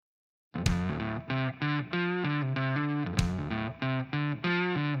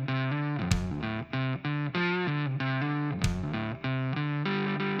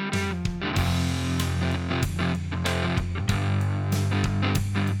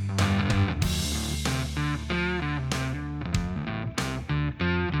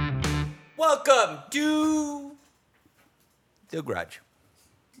Welcome to The Garage.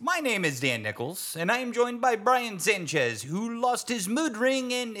 My name is Dan Nichols, and I am joined by Brian Sanchez, who lost his mood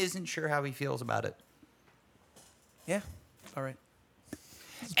ring and isn't sure how he feels about it. Yeah, all right.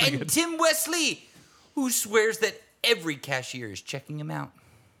 And good. Tim Wesley, who swears that every cashier is checking him out.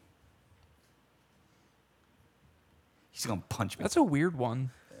 He's going to punch me. That's a weird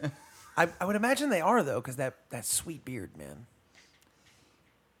one. I would imagine they are, though, because that sweet beard, man.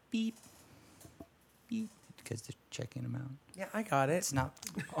 Beep. Beep. Because they're checking him out. Yeah, I got it. It's not...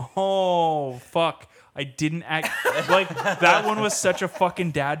 Oh, fuck. I didn't act... Like, that one was such a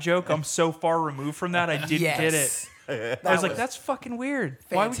fucking dad joke. I'm so far removed from that, I didn't get it. I was like, that's fucking weird.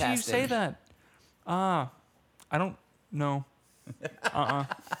 Why would you say that? I don't know.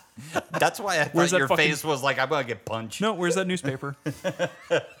 That's why I Where's thought that your fucking- face was like, I'm going to get punched. No, where's that newspaper?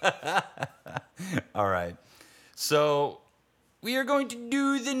 All right. So, we are going to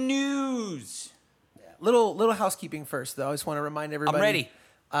do the news. Little housekeeping first, though. I just want to remind everybody.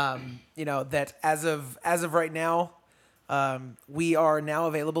 I'm ready. That as of right now, we are now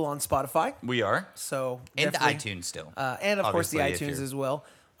available on Spotify. We are. So And definitely- iTunes still. and of course the Obviously, if iTunes you're as well.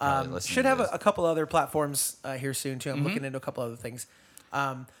 probably listening Should to have this. a couple other platforms here soon too. I'm looking into a couple other things.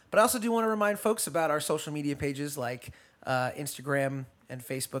 But I also do want to remind folks about our social media pages like Instagram and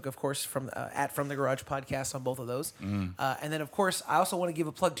Facebook, of course, from the Garage Podcast on both of those. And then, of course, I also want to give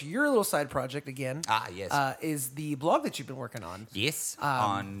a plug to your little side project again. Yes. Is the blog that you've been working on. Yes.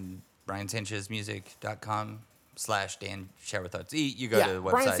 On briansanchezmusic.com/Dan Shower Thoughts. You go to the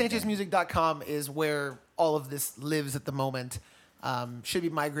website. BrianSanchezMusic.com is where all of this lives at the moment. Should be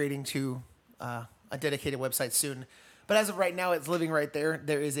migrating to a dedicated website soon. But as of right now, it's living right there.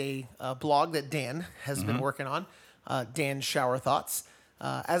 There is a blog that Dan has been working on, Dan Shower Thoughts.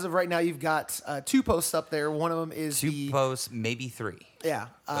 As of right now, you've got 2 posts up there. One of them is 2 posts, maybe 3. Yeah.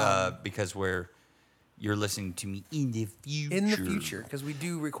 Because you're listening to me in the future. In the future, because we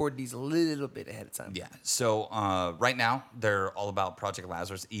do record these a little bit ahead of time. Yeah. So right now, they're all about Project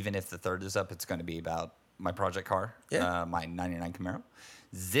Lazarus. Even if the third is up, it's going to be about my project car, my 99 Camaro.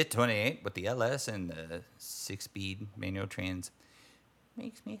 Z28 with the LS and the 6-speed manual trans.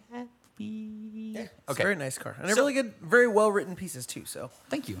 Makes me happy. Yeah, it's Okay. a very nice car. And they're really good, very well-written pieces, too. So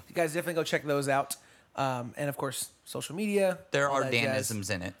Thank you. you guys definitely go check those out. And, of course, social media. There all are that jazz. Danisms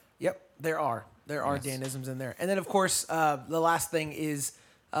in it. Yep, there are. There are Yes. Danisms in there. And then, of course, the last thing is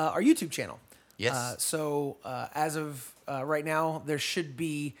our YouTube channel. Yes. So as of right now, there should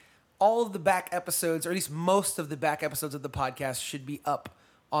be all of the back episodes, or at least most of the back episodes of the podcast should be up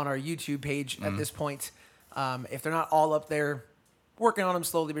on our YouTube page at this point. If they're not all up there, working on them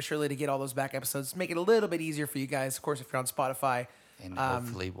slowly but surely to get all those back episodes. Make it a little bit easier for you guys, of course, if you're on Spotify. And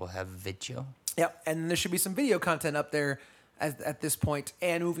hopefully we'll have video. Yep, and there should be some video content up there at this point,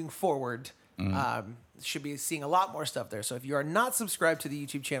 and moving forward, should be seeing a lot more stuff there. So if you are not subscribed to the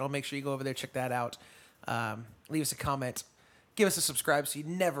YouTube channel, make sure you go over there, check that out. Leave us a comment, give us a subscribe so you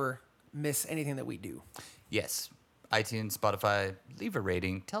never miss anything that we do. Yes. iTunes, Spotify, leave a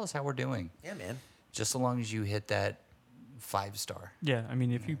rating. Tell us how we're doing. Yeah, man. Just so long as you hit that 5-star. Yeah, I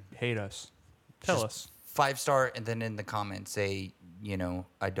mean, if you hate us, tell us. 5-star, and then in the comments say,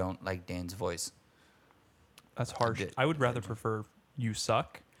 I don't like Dan's voice. That's harsh. I would rather prefer you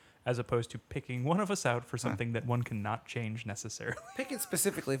suck as opposed to picking one of us out for something that one cannot change necessarily. Pick it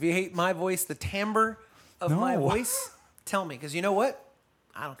specifically. If you hate my voice, the timbre of my No. voice, tell me. Because you know what?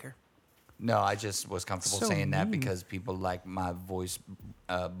 I don't care. No, I just was comfortable So saying that mean. because people like my voice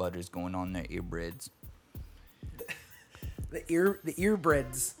butters going on their earbuds. The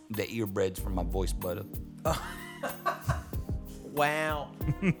earbuds. The earbuds from my voice butter. Wow.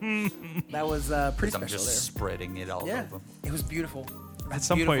 That was pretty I'm special just there. spreading it all Yeah, over. it was beautiful. At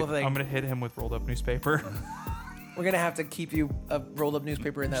some Beautiful point, thing. I'm going to hit him with rolled up newspaper. We're gonna have to keep you a rolled up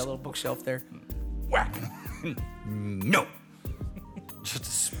newspaper in that little bookshelf there. Whack. No. Just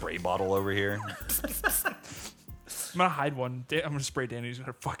a spray bottle over here. I'm going to hide one. I'm going to spray Danny. He's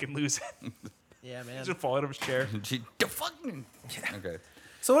going to fucking lose it. Yeah, man. He's going to fall out of his chair. The fucking. Okay.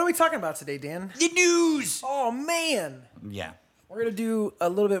 So what are we talking about today, Dan? The news. Oh man, Yeah. we're gonna do a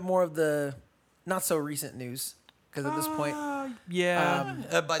little bit more of the not so recent news because at this point, Yeah.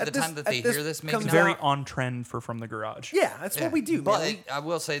 By At the this- time that at they this hear this, maybe comes not. Very out- on trend for From the Garage. yeah, that's what we do. But man. I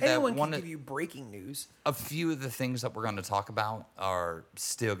will say that Anyone one can of give you breaking news. a few of the things that we're going to talk about are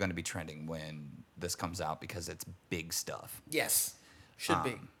still going to be trending when this comes out because it's big stuff. Yes, should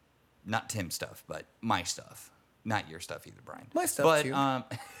be. Not Tim's stuff, but my stuff. Not your stuff either, Brian. My stuff, but, too.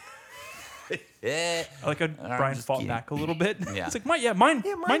 Yeah. I like how Brian just fought kidding. back a little bit. Yeah. It's like,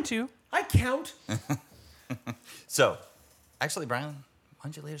 mine too. I count. So, actually, Brian, why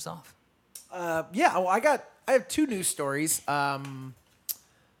don't you lead us off? Well, I have two news stories. Let's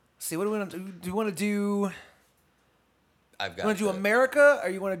see, what do we want to do? Do you want to do? I've got. You want to do America, or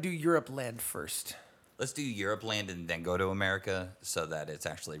you want to do Europe land first? Let's do Europe land and then go to America, so that it's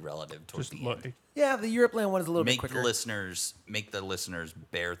actually relative towards the end. Yeah, the Europe land one is a little bit Make quicker. the listeners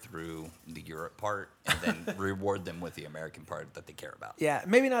bear through the Europe part, and then reward them with the American part that they care about. Yeah,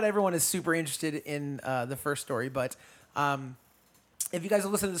 maybe not everyone is super interested in the first story, but if you guys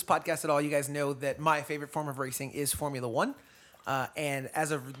have listened to this podcast at all, you guys know that my favorite form of racing is Formula One. And as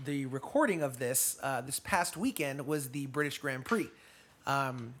of the recording of this, this past weekend was the British Grand Prix.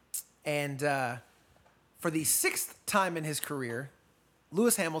 For the sixth time in his career,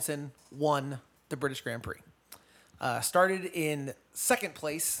 Lewis Hamilton won the British Grand Prix. Started in second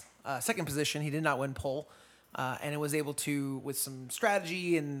position. He did not win pole. And it was able to, with some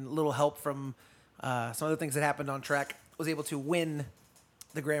strategy and a little help from some other things that happened on track, was able to win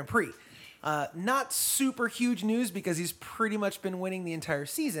the Grand Prix. Not super huge news because he's pretty much been winning the entire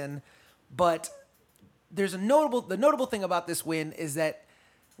season, but the notable thing about this win is that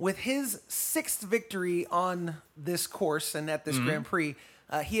with his sixth victory on this course and at this Grand Prix,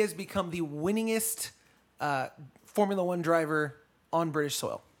 he has become the winningest Formula One driver on British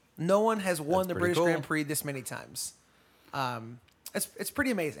soil. No one has won the British Grand Prix this many times. It's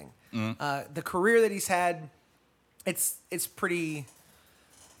pretty amazing. The career that he's had, it's pretty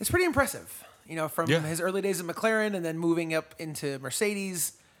impressive. You know, from his early days at McLaren and then moving up into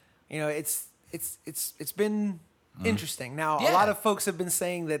Mercedes. You know, it's been interesting. Now, a lot of folks have been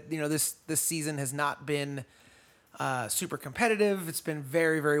saying that, you know, this season has not been super competitive. It's been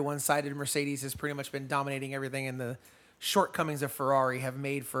very, very one-sided. Mercedes has pretty much been dominating everything, and the shortcomings of Ferrari have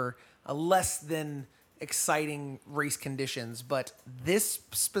made for a less than exciting race conditions. But this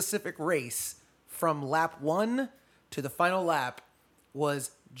specific race, from lap 1 to the final lap,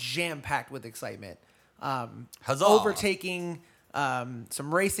 was jam-packed with excitement. Huzzah. Overtaking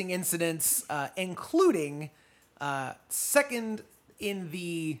some racing incidents, including second in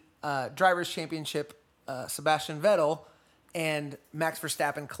the Drivers' Championship, Sebastian Vettel and Max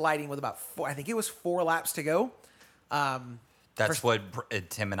Verstappen colliding with about 4 laps to go. That's what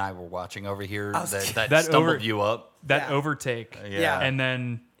Tim and I were watching over here. That stumbled you up. That overtake. Yeah. And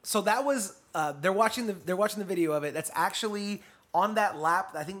then... So that was... They're watching the video of it. That's actually... On that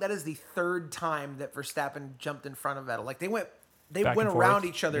lap, I think that is the third time that Verstappen jumped in front of Vettel. Like they went around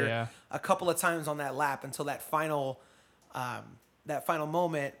each other a couple of times on that lap until that final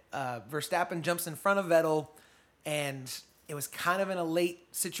moment. Verstappen jumps in front of Vettel, and it was kind of in a late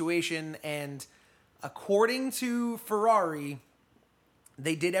situation. And according to Ferrari,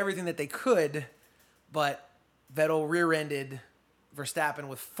 they did everything that they could, but Vettel rear-ended Verstappen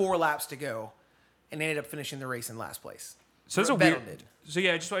with 4 laps to go, and ended up finishing the race in last place. So it's a weird. Did. So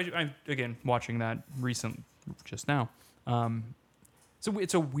yeah, I'm again watching that recent just now. So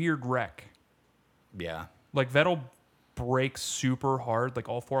it's a weird wreck. Yeah. Like Vettel brakes super hard, like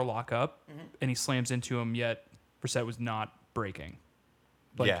all 4 lock up, and he slams into him. Yet Verstappen was not braking.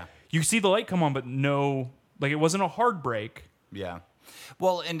 Like, you see the light come on, but no, like it wasn't a hard brake. Yeah.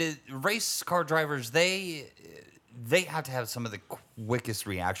 Well, and race car drivers, they have to have some of the quickest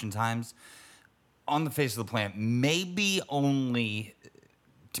reaction times on the face of the planet, maybe only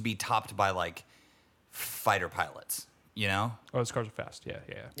to be topped by like fighter pilots, you know? Oh, those cars are fast.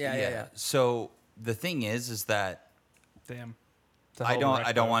 Yeah. So the thing is that damn, I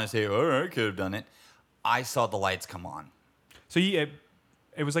don't want to say, oh, I could have done it. I saw the lights come on. So it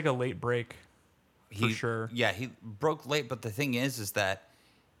was like a late break for sure. Yeah, he broke late, but the thing is that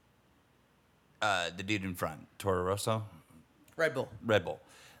the dude in front, Toro Rosso, Red Bull.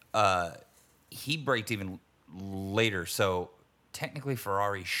 He braked even later, so technically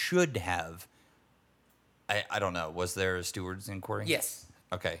Ferrari should have. I don't know. Was there a stewards inquiry? Yes.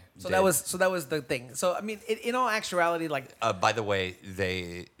 Okay. So that was the thing. So I mean, in all actuality, like. By the way,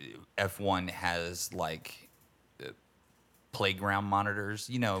 F1 has like playground monitors.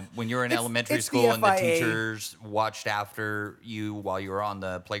 You know, when you're in elementary school and the teachers watched after you while you were on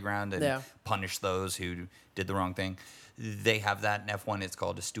the playground and punished those who did the wrong thing. They have that in F1. It's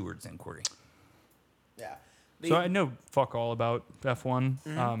called a stewards inquiry. Yeah. So I know fuck all about F1.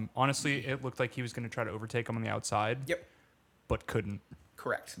 Mm-hmm. Honestly, it looked like he was going to try to overtake him on the outside. Yep. But couldn't.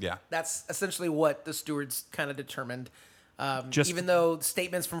 Correct. Yeah. That's essentially what the stewards kind of determined. Even though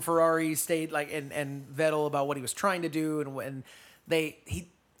statements from Ferrari stayed like and Vettel about what he was trying to do, and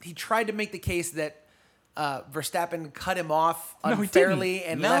he tried to make the case that Verstappen cut him off unfairly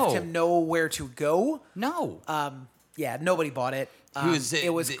and left him nowhere to go. No. Yeah, nobody bought it.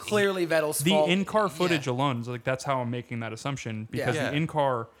 It was clearly Vettel's fault. The in-car footage alone is like that's how I'm making that assumption because the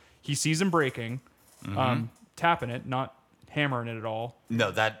in-car he sees him braking, tapping it, not hammering it at all.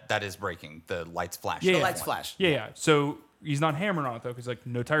 No, that is braking. The lights flash. Yeah, The yeah. lights flash. Yeah. So he's not hammering on it though, because like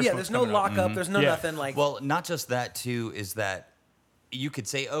no tire. Yeah, there's no lockup. There's no nothing like. Well, not just that too. Is that you could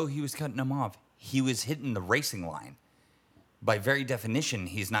say, oh, he was cutting him off. He was hitting the racing line. By very definition,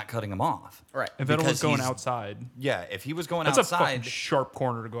 he's not cutting him off. Right. And Vettel was Because going he's- outside. Yeah, if he was going That's a fucking outside, sharp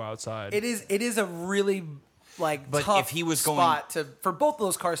corner to go outside. It is a really like But tough if he was going- spot for both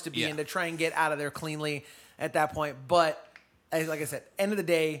those cars to be Yeah. in to try and get out of there cleanly at that point. But like I said, end of the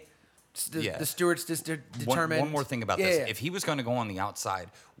day, the stewards just determined. One more thing about this: if he was going to go on the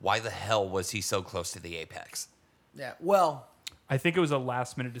outside, why the hell was he so close to the apex? yeah, well. I think it was a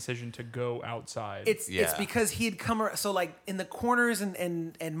last minute decision to go outside. It's because he had come so like in the corners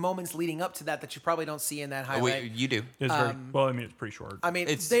and moments leading up to that you probably don't see in that highlight. You do. It was very, well, I mean, it's pretty short. I mean,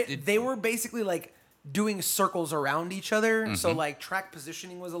 they were basically like doing circles around each other, so like track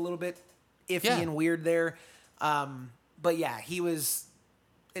positioning was a little bit iffy and weird there. But yeah, he was.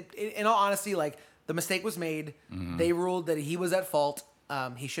 In all honesty, like the mistake was made. They ruled that he was at fault.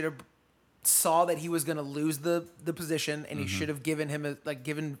 He should have saw that he was going to lose the position, and he should have given him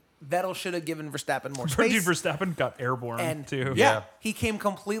Vettel should have given Verstappen more space. Dude, Verstappen got airborne And too. yeah, he came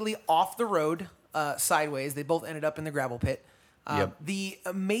completely off the road sideways. They both ended up in the gravel pit. The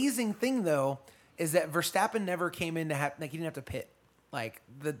amazing thing though is that Verstappen never came in to have he didn't have to pit. Like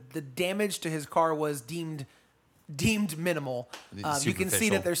the damage to his car was deemed minimal. You can see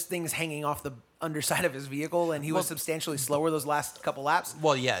that there's things hanging off the underside of his vehicle, and he was substantially slower those last couple laps.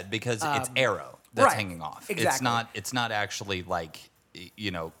 Well, yeah, because it's aero that's right, hanging off. exactly. It's not actually like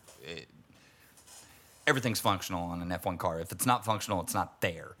everything's functional on an F1 car. If it's not functional, it's not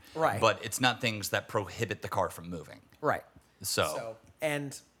there. Right. But it's not things that prohibit the car from moving. Right. So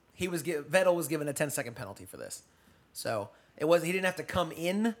and Vettel was given a 10-second penalty for this. So he didn't have to come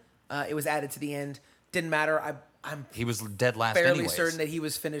in. It was added to the end. Didn't matter. he was dead last. Fairly anyways. certain that he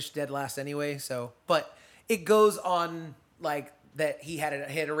was finished dead last anyway. So, but it goes on like that he had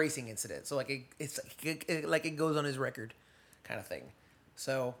a racing incident. So like it goes on his record, kind of thing.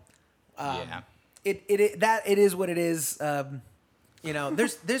 So, it is what it is.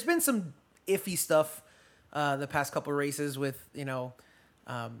 There's been some iffy stuff the past couple of races with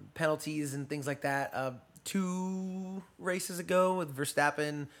penalties and things like that. 2 races ago with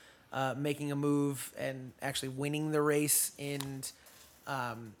Verstappen making a move and actually winning the race, and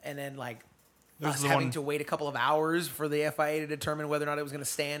then like us having to wait a couple of hours for the FIA to determine whether or not it was going to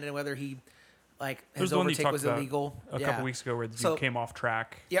stand and whether he his overtake was illegal. A couple weeks ago where the dude came off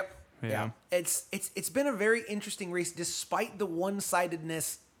track. Yep. Yeah. It's been a very interesting race despite the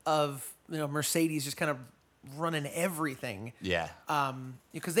one-sidedness of Mercedes just kind of running everything. Yeah.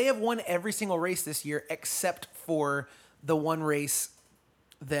 Because they have won every single race this year except for the one race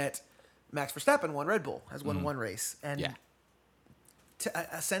that Max Verstappen won. Red Bull has won one race. And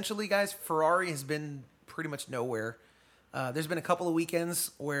essentially, guys, Ferrari has been pretty much nowhere. There's been a couple of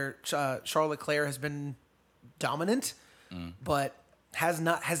weekends where Charles Leclerc has been dominant, but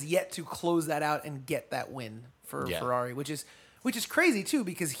has yet to close that out and get that win for Ferrari, which is crazy too,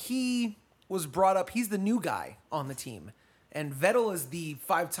 because he was brought up. He's the new guy on the team, and Vettel is the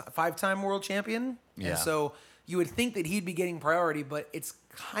five-time world champion, and so you would think that he'd be getting priority, but it's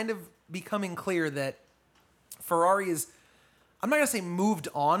kind of becoming clear that Ferrari is, I'm not going to say moved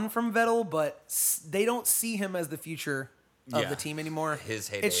on from Vettel, but they don't see him as the future of the team anymore. His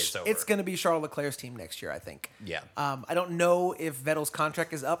heyday is over. It's going to be Charles Leclerc's team next year, I think. Yeah. I don't know if Vettel's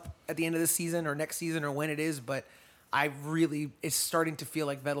contract is up at the end of this season or next season or when it is, but it's starting to feel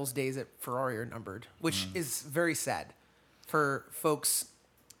like Vettel's days at Ferrari are numbered, which is very sad for folks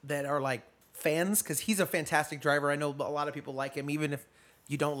that are like fans, because he's a fantastic driver. I know a lot of people like him, even if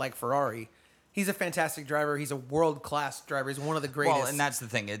you don't like Ferrari. He's a fantastic driver. He's a world-class driver. He's one of the greatest. Well, and that's the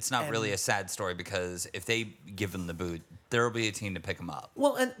thing. It's not really a sad story, because if they give him the boot, there will be a team to pick him up.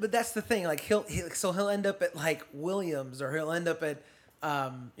 Well, but that's the thing. Like he'll end up at like Williams, or he'll end up at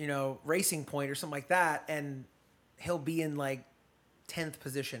Racing Point or something like that, and he'll be in like 10th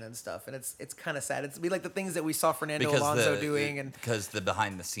position and stuff. And it's kind of sad. It's be like the things that we saw Fernando Alonso doing, and because the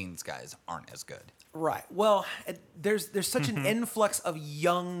behind-the-scenes guys aren't as good. Right. Well, there's such an influx of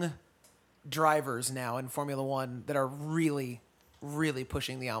young drivers now in Formula One that are really, really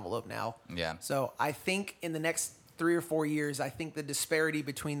pushing the envelope now. Yeah. So I think in the next 3 or 4 years, I think the disparity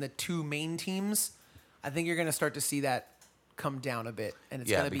between the two main teams, I think you're going to start to see that come down a bit, and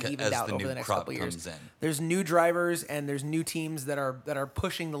it's going to be evened out over the next couple of years. There's new drivers and there's new teams that are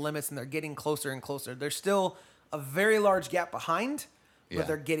pushing the limits, and they're getting closer and closer. There's still a very large gap behind, but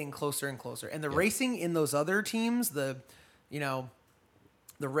they're getting closer and closer. And the racing in those other teams, the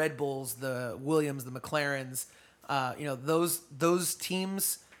the Red Bulls, the Williams, the McLarens, those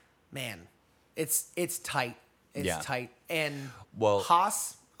teams, man, it's tight. It's tight. And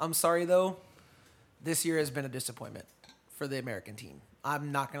Haas, I'm sorry though, this year has been a disappointment for the American team.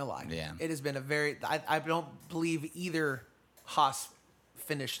 I'm not gonna lie. Yeah. It has been I don't believe either Haas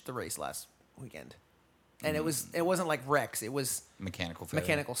finished the race last weekend. And it wasn't like wrecks. It was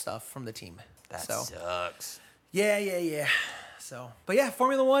mechanical stuff from the team. That sucks. Yeah. So, but yeah,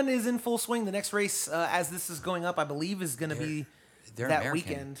 Formula One is in full swing. The next race, as this is going up, I believe is going to be that American.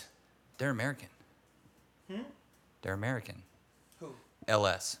 weekend. They're American. They're American. Who?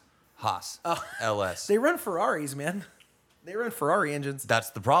 LS. Haas. Oh. LS. They run Ferraris, man. They run Ferrari engines.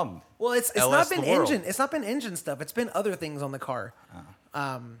 That's the problem. Well, it's not been engine. It's not been engine stuff. It's been other things on the car.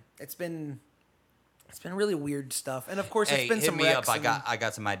 It's been really weird stuff, and of course, it's been hit some me wrecks. up. I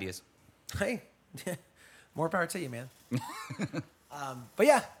got some ideas. Hey, more power to you, man. But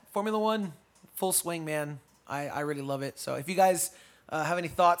yeah, Formula One, full swing, man. I really love it. So if you guys have any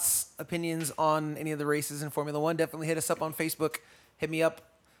thoughts, opinions on any of the races in Formula One, definitely hit us up on Facebook. Hit me up.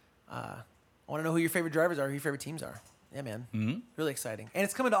 I want to know who your favorite drivers are, who your favorite teams are. Yeah, man. Mm-hmm. Really exciting. And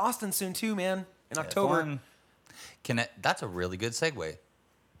it's coming to Austin soon, too, man, in October. That's a really good segue.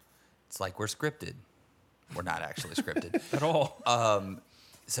 It's like we're scripted. We're not actually scripted. At all.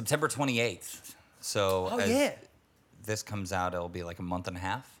 September 28th. So yeah. This comes out, it'll be like a month and a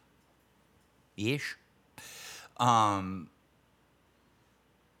half-ish.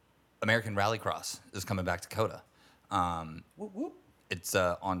 American Rallycross is coming back to COTA. Whoop, whoop. It's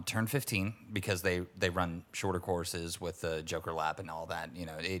on turn 15 because they run shorter courses with the Joker lap and all that. You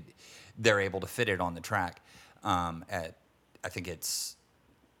know, they're able to fit it on the track at, I think it's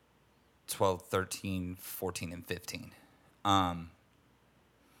 12, 13, 14, and 15.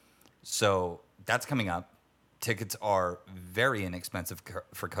 So that's coming up. Tickets are very inexpensive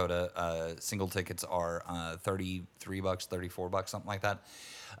for COTA. Single tickets are $33, $34, something like that.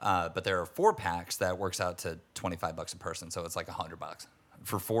 But there are 4-packs that works out to $25 a person, so it's like $100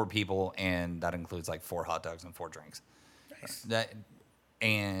 for 4 people, and that includes like 4 hot dogs and 4 drinks. Nice.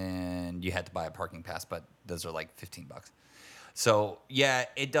 And you had to buy a parking pass, but those are like $15. So yeah,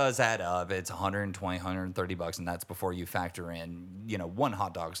 it does add up. It's $120, $130, and that's before you factor in, one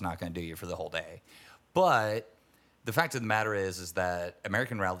hot dog's not going to do you for the whole day. But the fact of the matter is that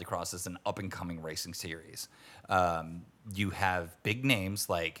American Rallycross is an up-and-coming racing series. You have big names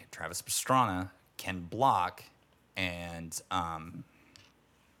like Travis Pastrana, Ken Block, and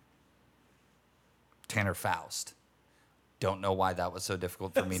Tanner Faust. Don't know why that was so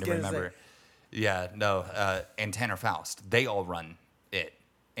difficult for me to remember. Yeah, no, and Tanner Faust. They all run it.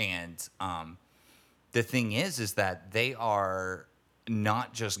 And the thing is that they are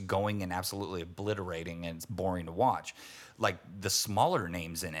not just going and absolutely obliterating and it's boring to watch. Like the smaller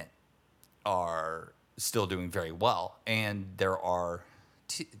names in it are still doing very well. And there are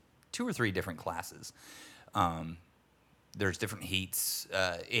 2 or 3 different classes. There's different heats.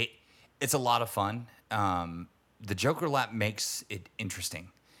 It's a lot of fun. The Joker lap makes it interesting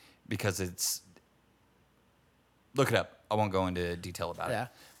because it's... Look it up. I won't go into detail about it.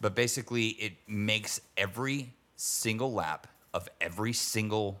 But basically, it makes every single lap of every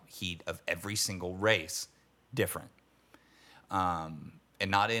single heat of every single race different. And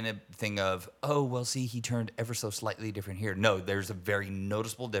not in a thing of, oh, well, see, he turned ever so slightly different here. No, there's a very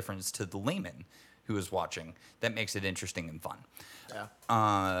noticeable difference to the layman who is watching that makes it interesting and fun.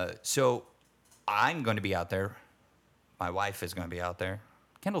 Yeah. So I'm going to be out there. My wife is going to be out there.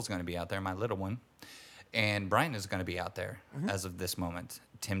 Kendall's going to be out there, my little one. And Brian is going to be out there as of this moment.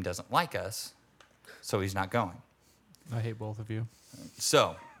 Tim doesn't like us, so he's not going. I hate both of you.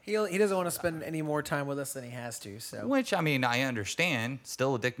 So he doesn't want to spend any more time with us than he has to. So, which, I mean, I understand.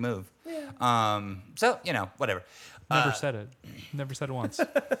 Still a dick move. Yeah. So, whatever. Never said it. Never said it once.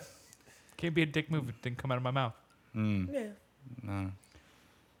 Can't be a dick move. It didn't come out of my mouth. Yeah.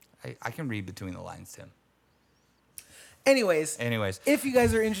 I can read between the lines, Tim. Anyways, if you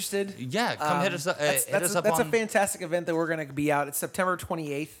guys are interested, come hit us up. That's a fantastic event that we're going to be out. It's September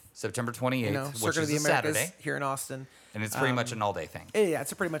 28th. September 28th, which Circuit of the is a Americas Saturday here in Austin. And it's pretty much an all-day thing. Yeah,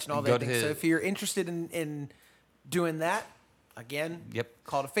 it's pretty much an all-day thing. So if you're interested in doing that, again,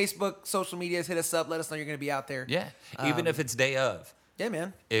 call to Facebook, social medias, hit us up, let us know you're going to be out there. Yeah, even if it's day of. Yeah,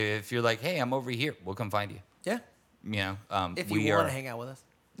 man. If you're like, hey, I'm over here, we'll come find you. Yeah. If you want to hang out with us.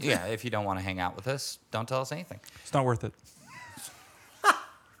 Yeah, if you don't want to hang out with us, don't tell us anything. It's not worth it.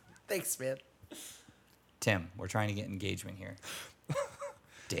 Thanks, man. Tim, we're trying to get engagement here.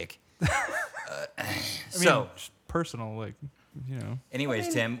 Dick. Just personal,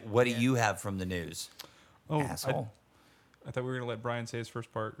 Anyways, Tim, what do you have from the news? Oh, asshole. I thought we were going to let Brian say his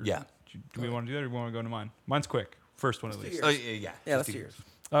first part. Yeah. Do we want to do that or do we want to go into mine? Mine's quick. First one at least. Oh, yeah. Yeah, let's do yours.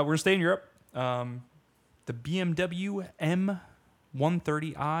 We're going to stay in Europe. The BMW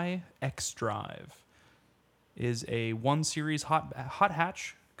M130i X-Drive is a 1 Series hot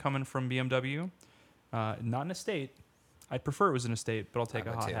hatch coming from BMW. Not an estate. I'd prefer it was an estate, but I'll take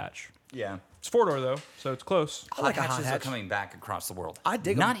a hot hatch. Yeah. It's 4-door though, so it's close. Hot hatches are coming back across the world. I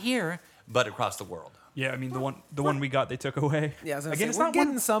dig 'em. Not here, but across the world. Yeah, I mean the one we got they took away. Yeah, I was gonna Again, say, it's we're not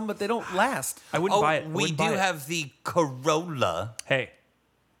getting one. some, but they don't last. I wouldn't buy it. I We wouldn't do buy it. have the Corolla. Hey,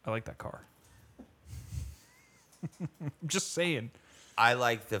 I like that car. I'm just saying. I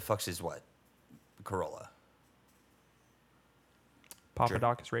like the Fuchs's what? Corolla.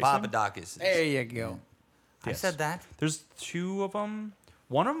 Papadakis Racing. Papadakis. There you go. I Yes. said that. There's 2 of them.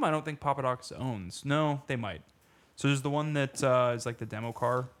 One of them I don't think Papadakis owns. No, they might. So there's the one that is like the demo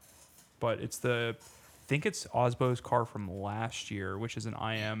car, but it's I think it's Osbo's car from last year, which is an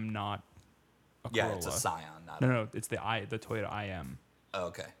IM, not a Yeah, Corolla. it's a Scion. Not No, it's the Toyota IM.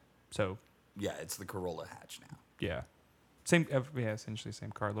 Okay. So Yeah, it's the Corolla hatch now. yeah, same. Yeah, essentially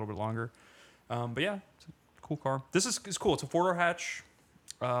same car, a little bit longer. But yeah, it's a cool car. This is cool. It's a 4-door hatch.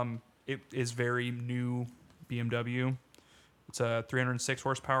 It is very new BMW. It's a 306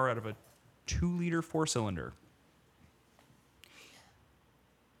 horsepower out of a 2-liter 4-cylinder.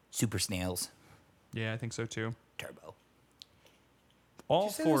 Super Snails. Yeah, I think so too. Turbo. All Did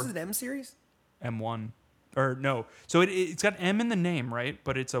you say 4 this is an M series? M1 or no. So it's got M in the name, right?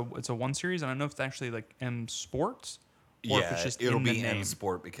 But it's a 1 Series. I don't know if it's actually like M Sports or if it's just it'll in be the name. M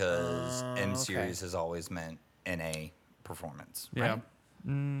Sport because M okay. Series has always meant NA performance. Yeah. Right?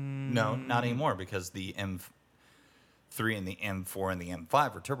 No, not anymore because the M3 and the M4 and the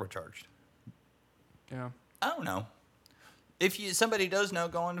M5 are turbocharged. Yeah. I don't know. If somebody does know,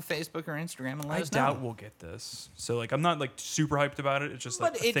 go on to Facebook or Instagram and let I us know. doubt we'll get this. So like I'm not like super hyped about it. It's just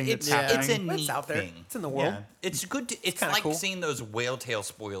like But a thing that's yeah. happening. it's a It's neat out there. thing. It's in the world. Yeah. It's good. It's kinda like cool. seeing those whale tail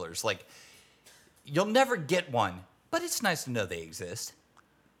spoilers. Like you'll never get one, but it's nice to know they exist.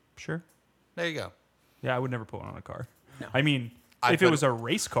 Sure. There you go. Yeah, I would never put one on a car. I mean, I'd if it put was a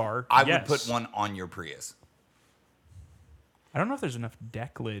race car, I yes. would put one on your Prius. I don't know if there's enough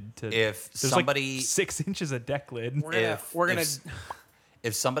deck lid to. If there's somebody- like 6 inches of deck lid. We're gonna.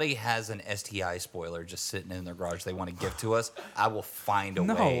 If somebody has an STI spoiler just sitting in their garage they want to give to us, I will find a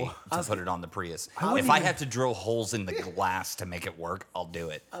No. way to put it on the Prius. If I have to drill holes in the glass to make it work, I'll do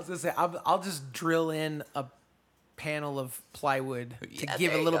it. I was gonna say I'll just drill in a panel of plywood to Yeah,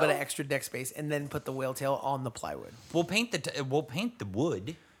 give there a you little bit go. of extra deck space, and then put the whale tail on the plywood. We'll paint the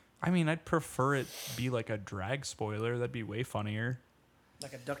wood. I mean, I'd prefer it be like a drag spoiler. That'd be way funnier.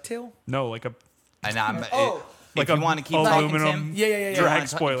 Like a ducktail? No, like a And I'm Oh. Like if a you want to keep talking, aluminum Tim. Yeah. you drag wanna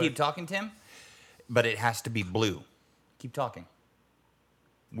spoiler. Keep talking, Tim. But it has to be blue. Keep talking.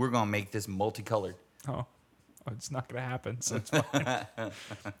 We're gonna make this multicolored. oh, it's not gonna happen. So it's fine.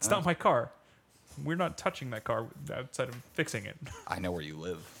 It's not my car. We're not touching that car outside of fixing it. I know where you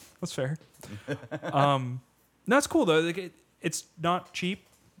live. That's fair. No, it's cool though. Like it's not cheap.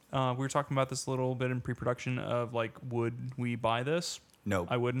 We were talking about this a little bit in pre-production of like, would we buy this? Nope.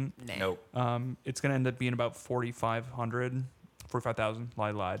 I wouldn't. Nope. It's gonna end up being about 45,000. 45,000.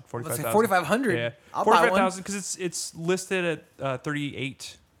 4,500. Yeah, I'll buy one. 45,000 because it's listed at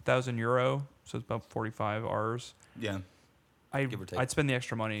 38,000 euro, so it's about 45 Rs. Yeah. Give or take. I'd spend the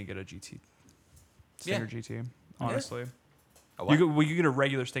extra money and get a GT, Stinger Yeah. GT. Honestly, A what? you could get a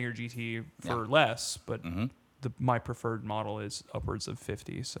regular Stinger GT for Yeah. less, but Mm-hmm. my preferred model is upwards of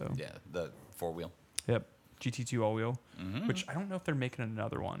 50. So Yeah, the 4-wheel. yep, GT2 all wheel. Mm-hmm. Which I don't know if they're making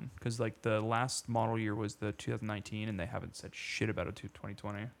another one because like the last model year was the 2019 and they haven't said shit about it to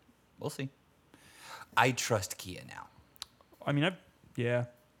 2020. We'll see. I trust Kia now. I mean,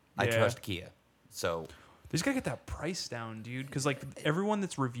 I trust Kia. So They just gotta get that price down, dude. Because like everyone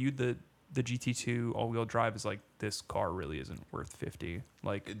that's reviewed the GT2 all-wheel drive is like, this car really isn't worth 50.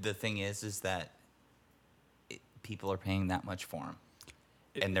 Like the thing is that people are paying that much for them,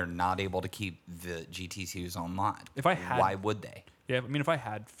 and they're not able to keep the GT2s on lot. If I had- why would they? yeah, I mean, if I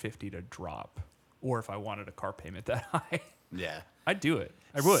had 50 to drop, or if I wanted a car payment that high, Yeah, I'd do it.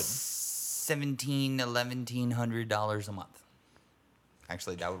 I would. $1,100 a month.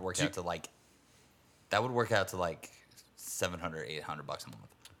 Actually, that would work out to like. That would work out to like $700, $800 a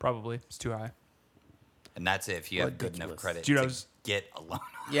month, Probably it's too high. and that's if you have good enough Ridiculous. credit Dude, I to was- get a loan.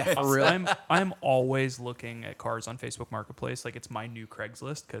 Yeah, for real. I'm always looking at cars on Facebook Marketplace. Like it's my new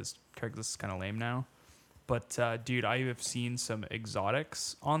Craigslist because Craigslist is kind of lame now. But dude, I have seen some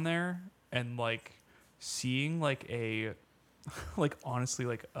exotics on there, and like seeing like like honestly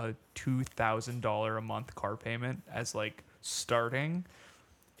like a $2,000 a month car payment as like starting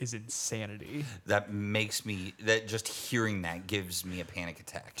is insanity. That just hearing that gives me a panic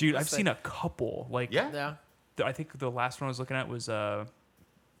attack. Dude, I've seen a couple. Like, Yeah. I think the last one I was looking at was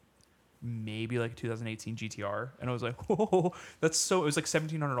maybe like 2018 GTR, and I was like, whoa, that's so. It was like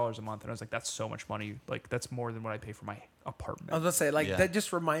 $1,700 a month, and I was like, that's so much money. Like, that's more than what I pay for my apartment. I was gonna say, like, that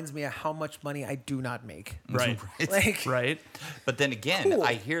just reminds me of how much money I do not make. Right. Like, Right. But then again, Cool.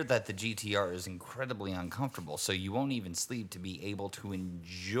 I hear that the GTR is incredibly uncomfortable, so you won't even sleep to be able to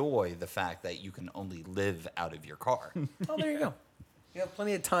enjoy the fact that you can only live out of your car. oh, there you go. You have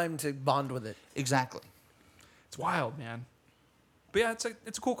plenty of time to bond with it. Exactly. It's wild, man. But yeah, it's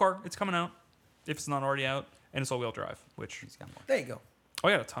a cool car. It's coming out, if it's not already out, and it's all-wheel drive, which... He's got more. There you go. Oh,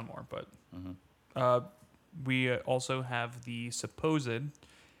 I got a ton more, but... we also have the supposed, and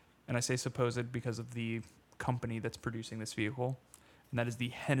I say supposed because of the company that's producing this vehicle, and that is the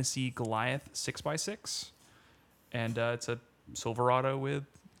Hennessy Goliath 6x6. And it's a Silverado with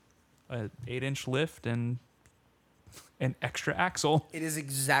an 8-inch lift and an extra axle. It is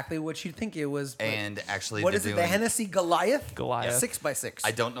exactly what you'd think it was. And actually, what they're is it? doing, The Hennessy Goliath? Goliath. 6x6. I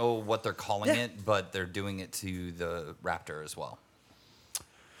don't know what they're calling Yeah. it, but they're doing it to the Raptor as well.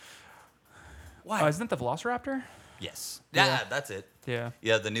 Why? Isn't that the Velociraptor? Yes. Yeah. Yeah, that's it. Yeah.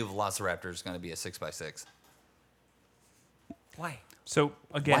 Yeah, the new Velociraptor is going to be a 6x6. Why? So,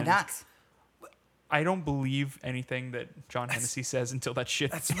 again... Why not? I don't believe anything that John Hennessy says until that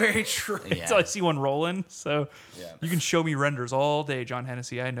shit. That's very true. Yeah. Until I see one rolling. So Yeah. you can show me renders all day, John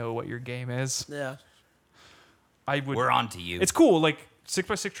Hennessy. I know what your game is. Yeah. I would. We're on to you. It's cool. Like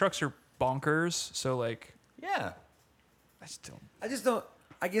 6x6 trucks are bonkers. So like, Yeah. I still. I just don't.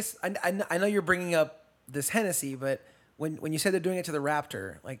 I guess I know you're bringing up this Hennessy, but when you said they're doing it to the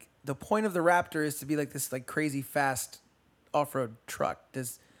Raptor, like the point of the Raptor is to be like this like crazy fast off-road truck.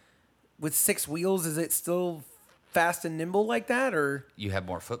 With 6 wheels, is it still fast and nimble like that, or You have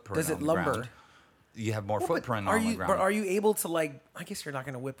more footprint does it on the lumber? ground. You have more Well, but footprint are on you, the ground. But are you able to like? I guess you're not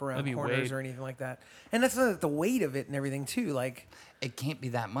going to whip around Maybe corners weight. or anything like that. And that's the weight of it and everything too. Like, It can't be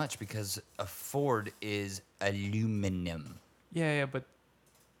that much because a Ford is aluminum. Yeah, but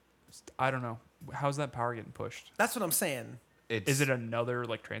I don't know. How's that power getting pushed? that's what I'm saying. Is it another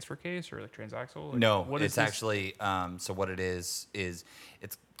like transfer case or like transaxle? Like, No, what is it's this? actually so what it is it's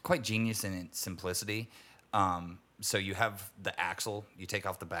quite genius in its simplicity. So you have the axle, you take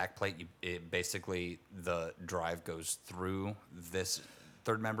off the back plate, basically the drive goes through this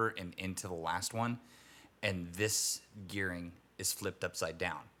third member and into the last one, and this gearing is flipped upside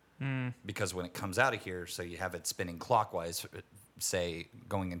down. Because when it comes out of here, so you have it spinning clockwise, say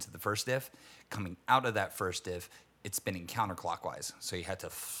going into the first diff, coming out of that first diff, it's spinning counterclockwise. So you had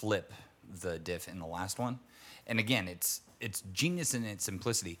to flip the diff in the last one. And again, it's genius in its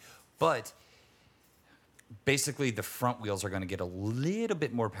simplicity, but basically the front wheels are going to get a little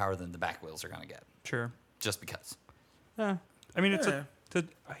bit more power than the back wheels are going to get, Sure. just because. Yeah. I mean, Yeah.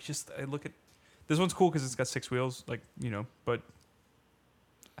 I look at this one's cool because it's got 6 wheels, like but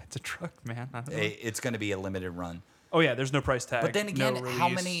it's a truck, man. I don't know. It's going to be a limited run. Oh yeah, there's no price tag. But then again, no how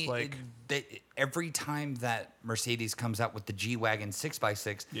release, many? like Every time that Mercedes comes out with the G-Wagon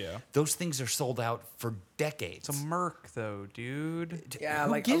 6x6, Yeah. those things are sold out for decades. it's a Merc though, dude. Yeah,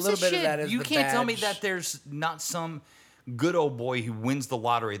 Who like a gives little bit shit? of that is You the can't tell me badge. that there's not some good old boy who wins the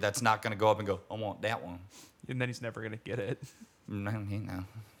lottery that's not going to go up and go, I want that one. And then he's never gonna get it. No, no.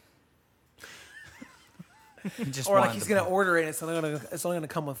 He just Or like wanted he's the- gonna order it, and it's only gonna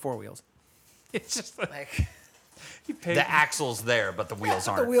come with 4 wheels. It's just like Like he paid. The axle's there, but the wheels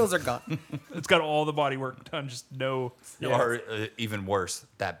the aren't. wheels are gone. It's got all the body work done, just no. Or even worse,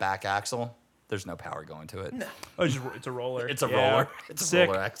 that back axle, there's no power going to it. Oh, it's a roller. It's a Yeah. roller. It's Sick.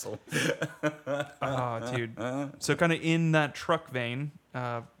 a roller axle. Oh, dude. So kind of in that truck vein,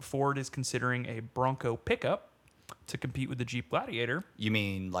 Ford is considering a Bronco pickup to compete with the Jeep Gladiator. You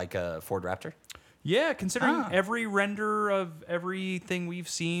mean like a Ford Raptor? Yeah, considering every render of everything we've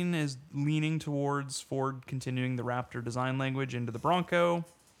seen is leaning towards Ford continuing the Raptor design language into the Bronco.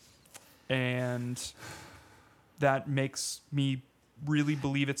 And that makes me really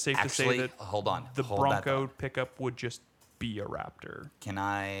believe it's safe to say Actually, that hold on. the Hold that Bronco thought. pickup would just be a Raptor. Can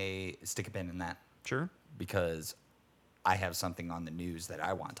I stick a pin in that? Sure. Because I have something on the news that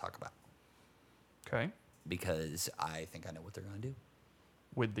I want to talk about. Okay. Because I think I know what they're going to do.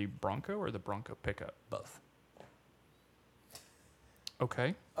 With the Bronco or the Bronco pickup? Both.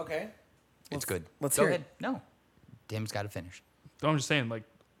 Okay. Okay. It's good. let's Go hear ahead. it. No. Tim's got to finish. I'm just saying, like,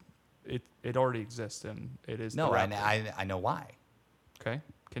 it already exists and it is. No, the I, Raptor. I know why. Okay.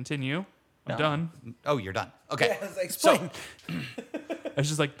 Continue. I'm No. done. Oh, you're done. Okay. Yeah, explain. It's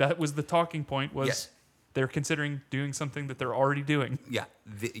just like that was the talking point was Yes. They're considering doing something that they're already doing. Yeah.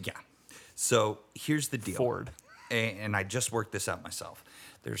 So here's the deal. Ford. And I just worked this out myself.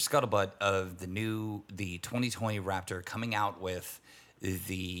 There's scuttlebutt of the 2020 Raptor coming out with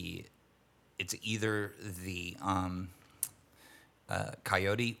it's either the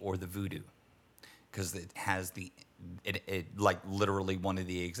Coyote or the Voodoo, because it has it like literally one of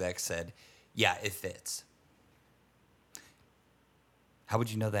the execs said, yeah, it fits. How would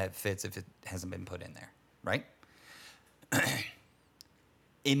you know that it fits if it hasn't been put in there, right?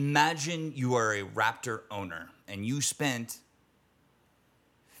 Imagine you are a Raptor owner and you spent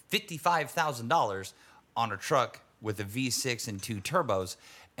 $55,000 on a truck with a V6 and 2 turbos,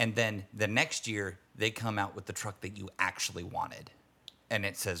 and then the next year they come out with the truck that you actually wanted and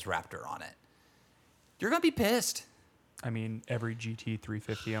it says Raptor on it. You're going to be pissed. I mean, every GT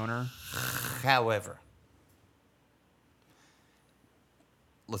 350 owner. However,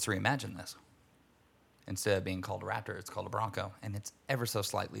 let's reimagine this. Instead of being called a Raptor, it's called a Bronco, and it's ever so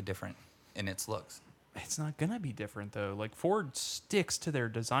slightly different in its looks. It's not going to be different, though. Like, Ford sticks to their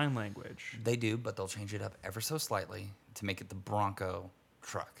design language. They do, but they'll change it up ever so slightly to make it the Bronco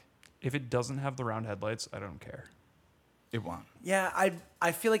truck. If it doesn't have the round headlights, I don't care. It won't. Yeah,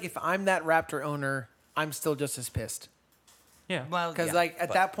 I feel like if I'm that Raptor owner, I'm still just as pissed. Yeah. Well, Because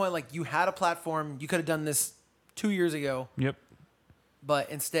at that point, like, you had a platform, you could have done this 2 years ago. Yep. But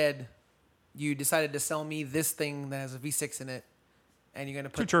instead, you decided to sell me this thing that has a V6 in it, and you're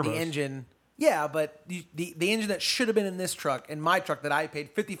going to put the engine. Yeah, but the engine that should have been in this truck, in my truck that I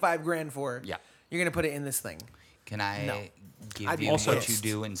paid $55,000 for. Yeah. You're going to put it in this thing. Can I give I'd be you what pissed. you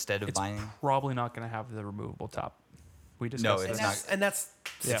do instead of It's buying? probably not going to have the removable top. We discussed No, this. it's not. And that's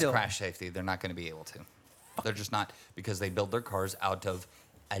It's still crash safety. They're not going to be able to. They're just not, because they build their cars out of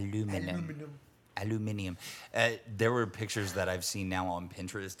aluminum. There were pictures that I've seen now on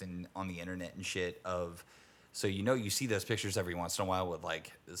Pinterest and on the internet and shit of, so you see those pictures every once in a while with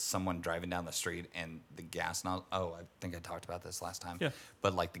like someone driving down the street and the gas nozzle. Oh, I think I talked about this last time. Yeah.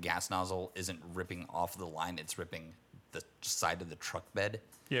 But like the gas nozzle isn't ripping off the line; it's ripping the side of the truck bed.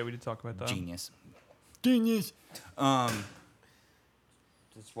 Yeah, we did talk about that. Genius.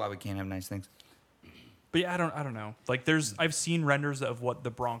 That's why we can't have nice things. But yeah, I don't know. Like, I've seen renders of what the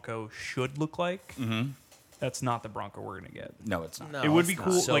Bronco should look like. Mm-hmm. That's not the Bronco we're gonna get. No, it's not. No. It would be it's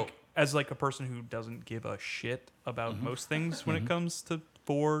cool, not. So- like, as like a person who doesn't give a shit about most things when it comes to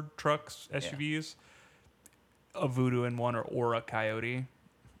Ford trucks, SUVs. A Voodoo in one or a Coyote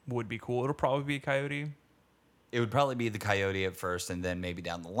would be cool. It'll probably be a Coyote. It would probably be the Coyote at first, and then maybe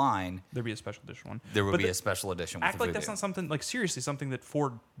down the line There'd be a special edition one. there would But be a special edition. With Act the like that's Voodoo. not something, like, seriously, something that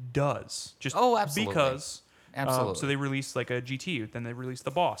Ford does. Just Absolutely. because. Absolutely. So they released like a GT, then they released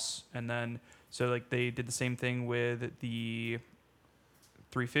the Boss, and then so like they did the same thing with the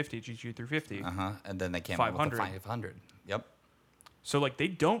 350 GT 350. And then they came out with the 500. Yep. So like they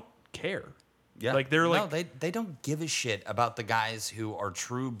don't care. Yeah. Like they're like they don't give a shit about the guys who are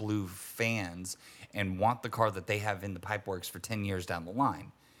true blue fans and want the car that they have in the pipeworks for 10 years down the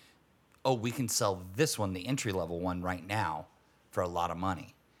line. Oh, we can sell this one, the entry level one, right now for a lot of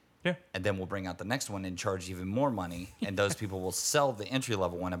money. yeah. And then we'll bring out the next one and charge even more money, and those people will sell the entry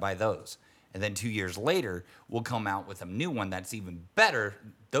level one and buy those. And then 2 years later, we'll come out with a new one that's even better.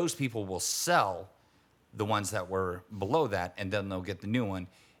 Those people will sell the ones that were below that, and then they'll get the new one,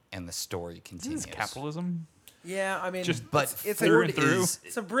 and the story continues. This is capitalism. Yeah, I mean, But it's through a, and through.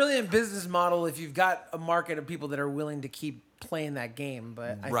 it's a brilliant business model if you've got a market of people that are willing to keep playing that game.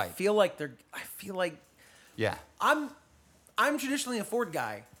 But I Right. feel like Yeah. I'm traditionally a Ford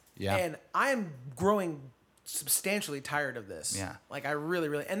guy. Yeah. And I'm growing substantially tired of this. Yeah. Like I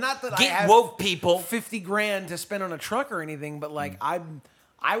really, and not that I Get have woke, people. $50,000 to spend on a truck or anything, but like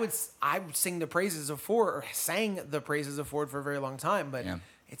I would sing the praises of Ford, or sang the praises of Ford for a very long time, but Yeah.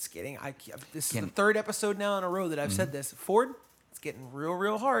 it's getting this is the third episode now in a row that I've said this. Ford, it's getting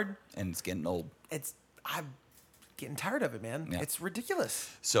real hard. And it's getting old. I'm getting tired of it, man. Yeah. It's ridiculous.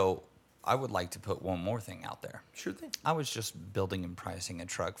 So I would like to put one more thing out there. Sure thing. I was just building and pricing a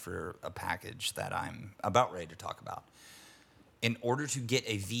truck for a package that I'm about ready to talk about. In order to get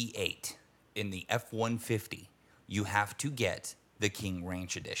a V8 in the F-150, you have to get the King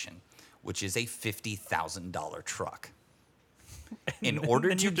Ranch Edition, which is a $50,000 truck. In order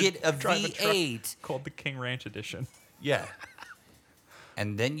Then you to have get a drive truck V8, called the King Ranch Edition. yeah.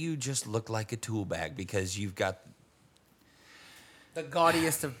 And then you just look like a tool bag because you've got The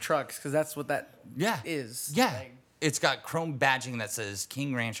gaudiest of trucks, because that's what that is. Yeah. Like, It's got chrome badging that says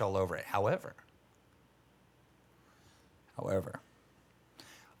King Ranch all over it. However,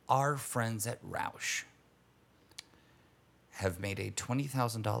 our friends at Roush have made a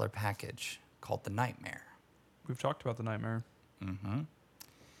 $20,000 package called the Nightmare. We've talked about the Nightmare. Mm-hmm.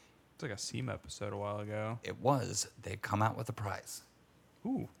 It's like a SEAM episode a while ago. It was. They come out with a prize.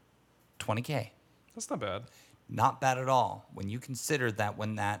 Ooh. $20K. That's not bad. Not bad at all. When you consider that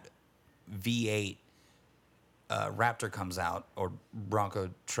when that V8 Raptor comes out, or Bronco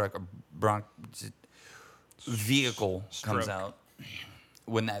truck, or vehicle comes out,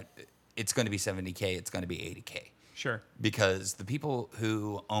 when that, it's going to be $70K, it's going to be $80K. Sure. Because the people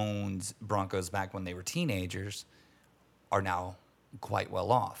who owned Broncos back when they were teenagers are now quite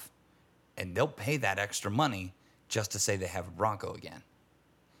well off. And they'll pay that extra money just to say they have a Bronco again.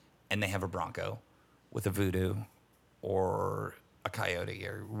 And they have a Bronco with a Voodoo or a Coyote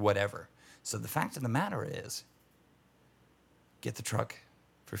or whatever. So the fact of the matter is, get the truck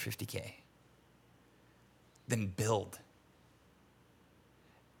for $50K. Then build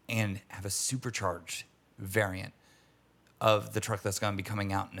and have a supercharged variant of the truck that's going to be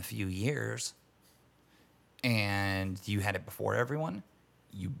coming out in a few years. And you had it before everyone.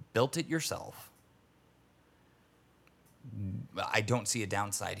 You built it yourself. I don't see a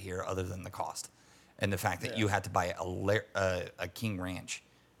downside here other than the cost and the fact that you had to buy a King Ranch.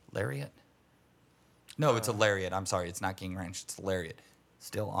 Lariat? No, it's a Lariat. I'm sorry. It's not King Ranch. It's a Lariat.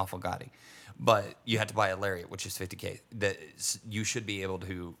 Still awful gaudy. But you had to buy a Lariat, which is $50K. You should be able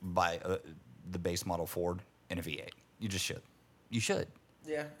to buy the base model Ford in a V8. You just should. You should.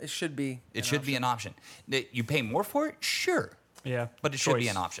 Yeah, it should be. It should be an option. You pay more for it? Sure. Yeah. But it should be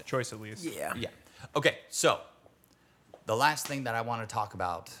an option. Choice, at least. Yeah. Yeah. Okay, so the last thing that I want to talk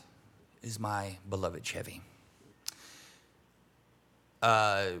about is my beloved Chevy.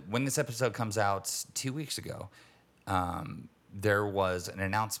 When this episode comes out 2 weeks ago, there was an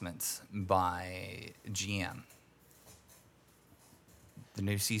announcement by GM. The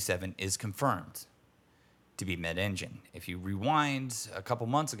new C7 is confirmed to be mid-engine. If you rewind a couple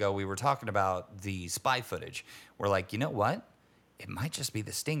months ago, we were talking about the spy footage. We're like, you know what? It might just be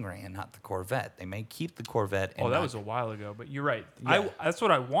the Stingray and not the Corvette. They may keep the Corvette. And that was a while ago, but you're right. Yeah. That's what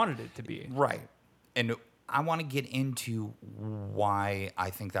I wanted it to be. Right. And I want to get into why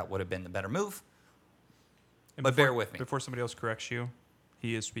I think that would have been the better move. But bear with me. Before somebody else corrects you,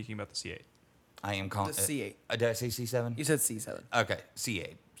 he is speaking about the C8. I am calling The C8. Did I say C7? You said C7. Okay,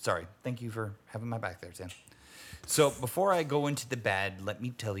 C8. Sorry. Thank you for having my back there, Tim. So before I go into the bad, let me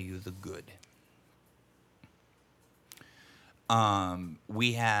tell you the good.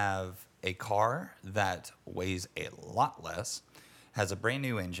 We have a car that weighs a lot less, has a brand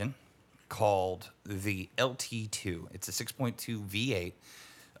new engine called the LT2. It's a 6.2 V8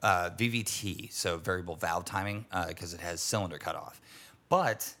 VVT, so variable valve timing, because it has cylinder cutoff.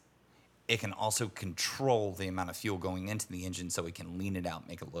 But it can also control the amount of fuel going into the engine so it can lean it out,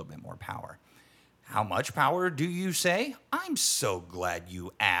 make it a little bit more power. How much power do you say? I'm so glad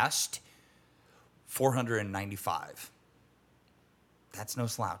you asked. 495. That's no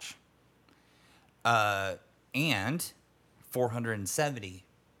slouch. And 470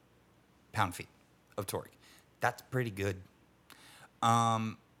 pound-feet of torque. That's pretty good.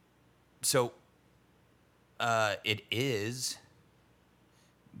 So it is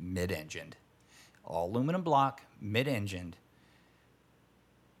mid-engined. All aluminum block, mid-engined.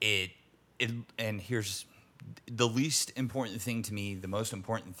 And here's the least important thing to me, the most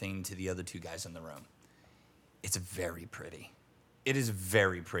important thing to the other two guys in the room. It's very pretty. It is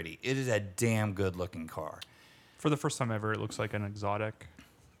very pretty. It is a damn good-looking car. For the first time ever, it looks like an exotic.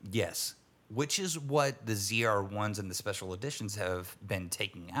 Yes, which is what the ZR1s and the special editions have been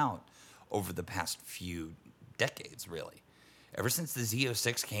taking out over the past few decades, really. Ever since the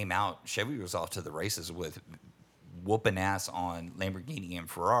Z06 came out, Chevy was off to the races with whooping ass on Lamborghini and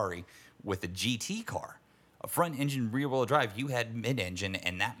Ferrari with a GT car. A front-engine rear-wheel drive, you had mid-engine,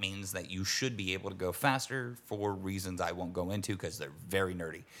 and that means that you should be able to go faster for reasons I won't go into because they're very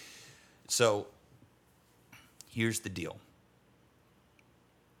nerdy. So here's the deal.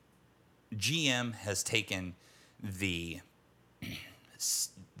 GM has taken the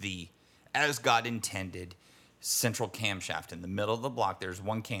as God intended central camshaft. In the middle of the block, there's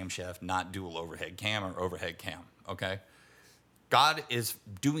one camshaft, not dual overhead cam or overhead cam, okay? God is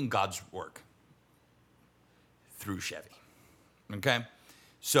doing God's work through Chevy, okay?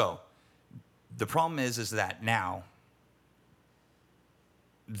 So the problem is that now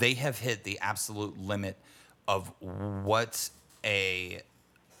they have hit the absolute limit of what a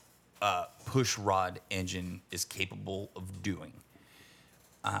push rod engine is capable of doing.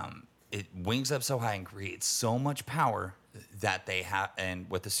 It wings up so high and creates so much power that they have, and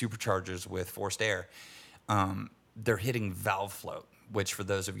with the superchargers with forced air, they're hitting valve float, which for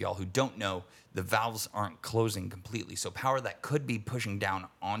those of y'all who don't know, the valves aren't closing completely. So power that could be pushing down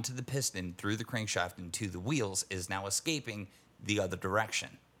onto the piston through the crankshaft and to the wheels is now escaping the other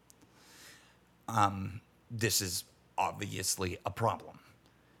direction. This is obviously a problem.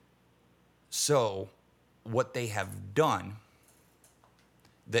 So what they have done,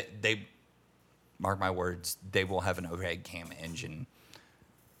 that they, mark my words, they will have an overhead cam engine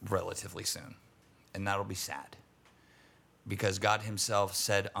relatively soon. And that'll be sad. Because God himself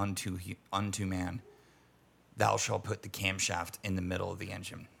said unto man, thou shalt put the camshaft in the middle of the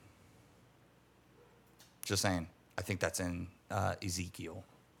engine. Just saying. I think that's in Ezekiel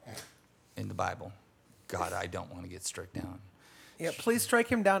in the Bible. God, I don't want to get struck down. Yeah, please strike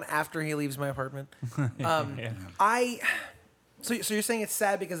him down after he leaves my apartment. Yeah. So you're saying it's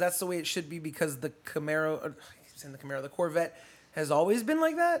sad because that's the way it should be because the Camaro, the Corvette has always been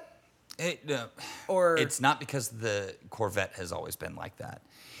like that? Or it's not because the Corvette has always been like that.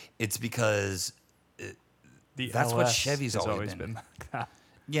 It's because that's what Chevy's always been like that.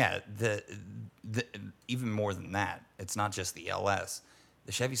 Yeah, the even more than that, it's not just the LS.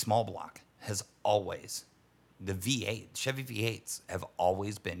 The Chevy small block has always, the V8, Chevy V8s have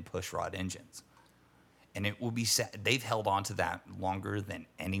always been pushrod engines. And it will be sad. They've held on to that longer than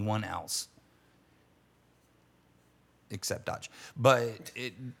anyone else. Except Dodge. But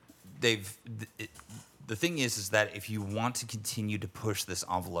the thing is that if you want to continue to push this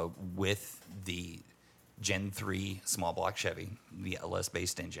envelope with the Gen 3 small block Chevy, the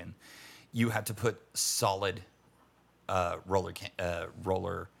LS-based engine, you have to put solid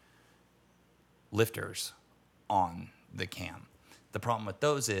roller lifters on the cam. The problem with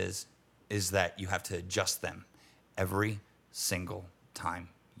those is that you have to adjust them every single time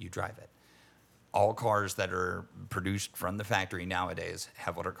you drive it. All cars that are produced from the factory nowadays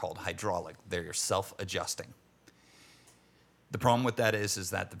have what are called hydraulic. They're self-adjusting. The problem with that is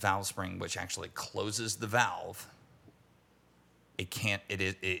that the valve spring, which actually closes the valve,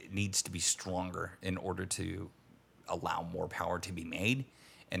 it needs to be stronger in order to allow more power to be made.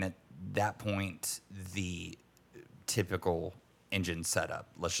 And at that point, the typical engine setup,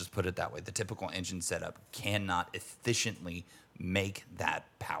 let's just put it that way, the typical engine setup cannot efficiently make that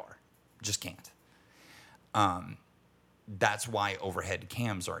power. Just can't. That's why overhead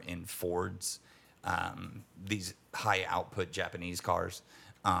cams are in Fords, these high output Japanese cars,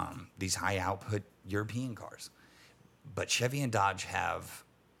 these high output European cars. But Chevy and Dodge have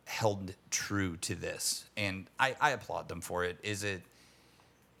held true to this, and I applaud them for it. Is it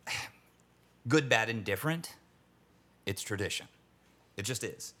good, bad, and different? It's tradition. It just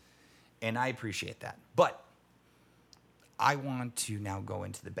is. And I appreciate that. But I want to now go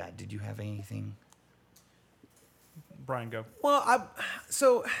into the bad. Did you have anything? Brian, go. Well,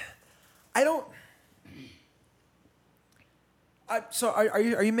 are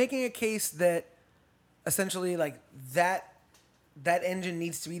you making a case that essentially like that engine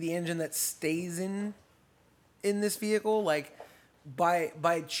needs to be the engine that stays in this vehicle, like by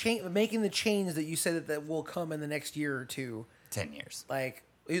making the change that you said that will come in the next year or two? 10 years. Like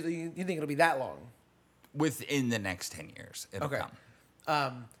you think it'll be that long? Within the next 10 years, it'll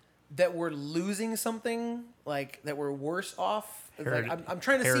come. That we're losing something, like that we're worse off. I'm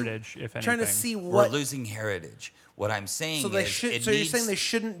trying to heritage, see, if anything. trying to see what we're losing heritage. What I'm saying you're saying they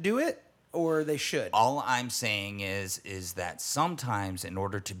shouldn't do it, or they should? All I'm saying is that sometimes, in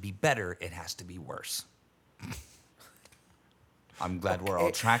order to be better, it has to be worse. I'm glad we're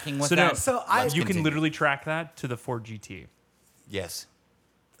all tracking with that. You can literally track that to the Ford GT. Yes.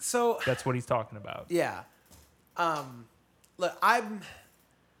 So that's what he's talking about. Yeah. Look,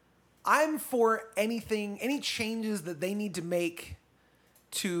 I'm for any changes that they need to make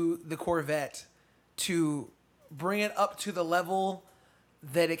to the Corvette to bring it up to the level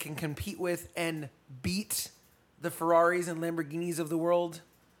that it can compete with and beat the Ferraris and Lamborghinis of the world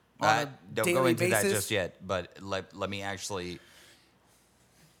on a don't daily go into basis. that just yet, but let me actually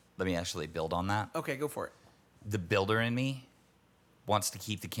build on that. Okay, go for it. The builder in me wants to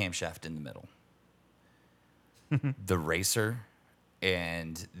keep the camshaft in the middle. The racer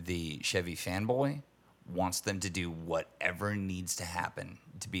and the Chevy fanboy wants them to do whatever needs to happen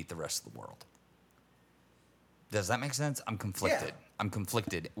to beat the rest of the world. Does that make sense? I'm conflicted. Yeah. I'm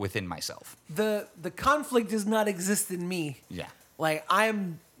conflicted within myself. The conflict does not exist in me. Yeah. Like,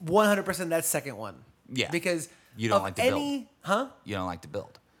 I'm 100% that second one. Yeah. Because you don't like to build. Huh? You don't like to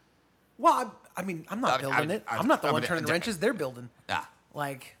build. Well, I'm not building it. I'm not the one turning wrenches. They're building. Ah.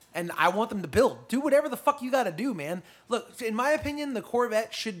 Like, and I want them to build. Do whatever the fuck you got to do, man. Look, in my opinion, the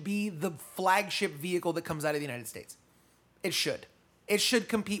Corvette should be the flagship vehicle that comes out of the United States. It should. It should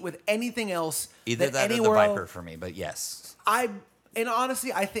compete with anything else. Either that or the Viper for me, but yes. And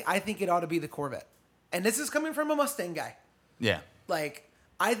honestly, I think it ought to be the Corvette. And this is coming from a Mustang guy. Yeah. Like,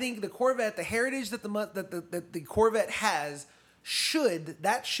 I think the Corvette, the heritage that the Corvette has, should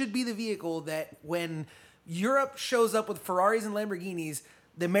be the vehicle that when Europe shows up with Ferraris and Lamborghinis,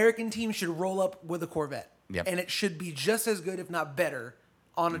 the American team should roll up with a Corvette. Yep. And it should be just as good, if not better,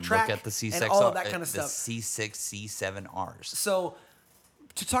 on a track. Look at the C6 and all of that kind of stuff. The C6, C7Rs. So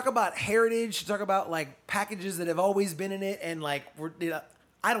to talk about heritage, to talk about like packages that have always been in it, and like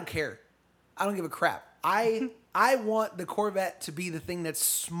I don't care. I don't give a crap. I want the Corvette to be the thing that's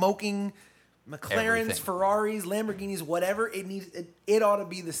smoking McLarens, Everything. Ferraris, Lamborghinis, whatever it needs. It ought to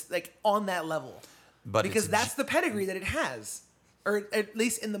be this like on that level, But because that's the pedigree that it has, or at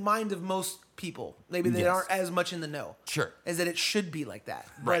least in the mind of most people. Maybe they aren't as much in the know. Sure. Is that it should be like that,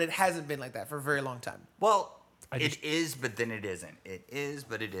 Right. but it hasn't been like that for a very long time. Well, it is, but then it isn't. It is,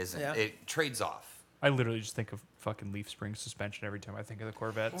 but it isn't. Yeah. It trades off. I literally just think of fucking leaf spring suspension every time I think of the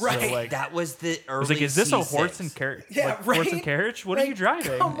Corvette. Right. So, like, That was the I early was like, is this a C6. horse and carriage? Yeah, like, right. Horse and carriage? What are you Like,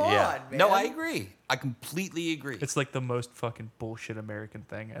 driving? Come on, Yeah. man. No, I agree. I completely agree. It's like the most fucking bullshit American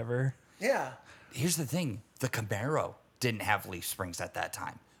thing ever. Yeah. Here's the thing. The Camaro didn't have leaf springs at that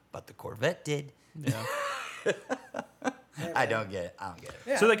time, but the Corvette did. Yeah. I don't get it. I don't get it.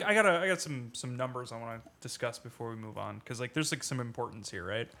 Yeah. So like I got some numbers I want to discuss before we move on, because like there's like some importance here,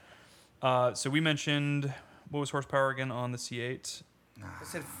 right? So we mentioned, what was horsepower again on the C8? I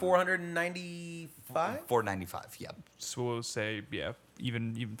said 495. 495. Yep. So we'll say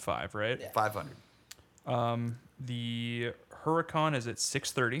even 5, right? Yeah. 500. The Huracan is at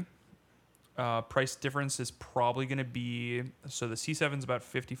 630. Price difference is probably going to be, so the C7 is about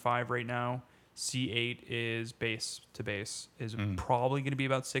 55 right now. C8 is base to base is probably going to be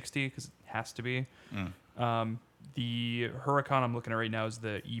about 60, because it has to be. The Huracan I'm looking at right now is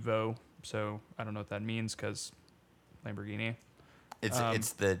the Evo, so I don't know what that means, because Lamborghini.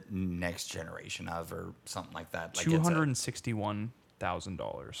 It's the next generation of, or something like that. Like it's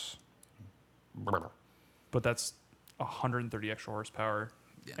 $261,000. But that's 130 extra horsepower,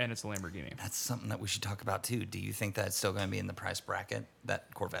 and it's a Lamborghini. That's something that we should talk about too. Do you think that's still going to be in the price bracket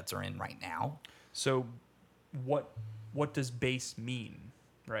that Corvettes are in right now? So, what does base mean,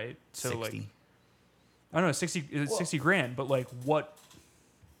 right? So 60. like, I don't know, 60 grand, but like, what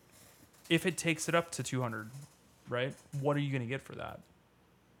if it takes it up to 200, right? What are you gonna get for that?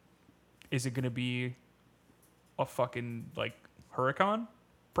 Is it gonna be a fucking like Huracan?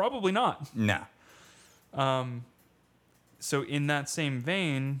 Probably not. No. So in that same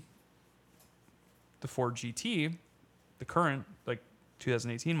vein, the Ford GT, the current like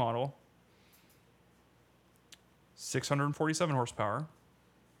 2018 model, 647 horsepower,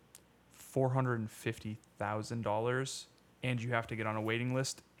 $450,000, and you have to get on a waiting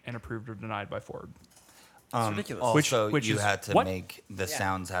list and approved or denied by Ford. ridiculous. Also, Which you is- had to what? make the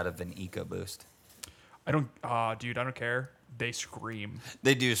sounds out of an EcoBoost. I don't care. They scream.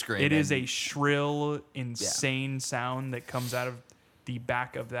 They do scream. It is and a shrill, insane sound that comes out of the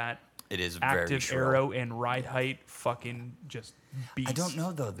back of that It is very active shrill. arrow and ride height fucking just beast. I don't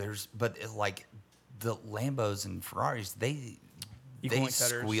know though. Like the Lambos and Ferraris, they Equal length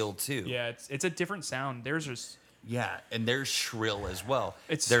headers. squeal too. Yeah, it's a different sound. Theirs is Yeah, and they're shrill as well.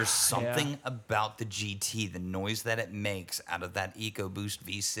 It's- There's yeah. something about the GT, the noise that it makes out of that EcoBoost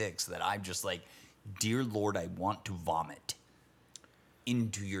V6 that I'm just like, dear Lord, I want to vomit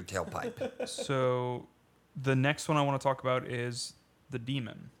into your tailpipe. so. The next one I want to talk about is the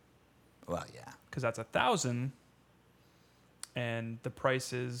Demon, Well, yeah. because that's $1,000, and the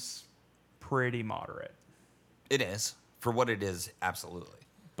price is pretty moderate, It is. For what it is, absolutely.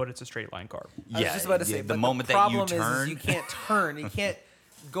 but it's a straight line carb. I was just about to say, the but moment the that you problem turn. is you can't turn. You can't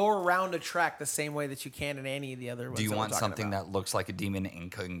go around a track the same way that you can in any of the other ones. Do you that we're want talking something about. that looks like a demon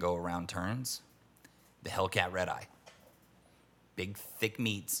and can go around turns? The Hellcat Red Eye. Big, thick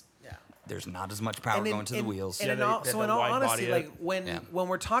meats. Yeah. There's not as much power going to the wheels. And Yeah, in all, they have so in the all wide honesty, body like when Yeah. when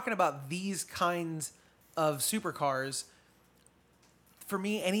we're talking about these kinds of supercars, for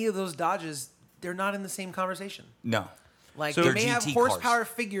me, any of those Dodges, they're not in the same conversation. No. Like So they they're may have GT horsepower cars.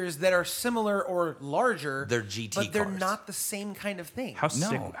 figures that are similar or larger. They're GT but they're cars. not the same kind of thing. How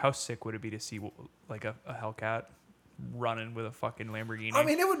sick would it be to see like a Hellcat running with a fucking Lamborghini? I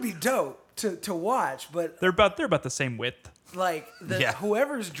mean, it would be dope to watch, but they're about the same width. like Yeah.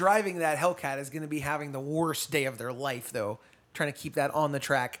 whoever's driving that Hellcat is going to be having the worst day of their life, though, trying to keep that on the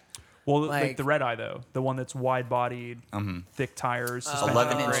track. Well, Like- like the Red Eye though, the one that's wide bodied, thick tires, suspension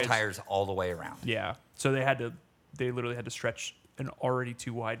 11-inch upgrades. tires all the way around. Yeah, so they literally had to stretch an already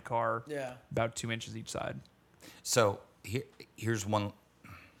too wide car Yeah. about 2 inches each side, So here's one.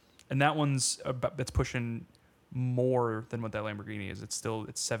 and that one's that's pushing more than what that Lamborghini is. It's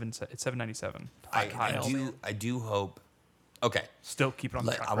 $797. I do hope. Okay. Still keep it on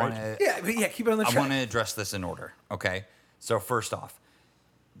the truck, I want to. Yeah, keep it on the I track. want to address this in order. Okay. So first off,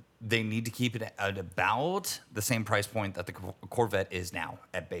 they need to keep it at about the same price point that the Corvette is now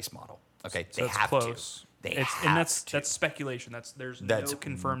at base model. Okay, So they it's have close. to. And that's speculation. There's no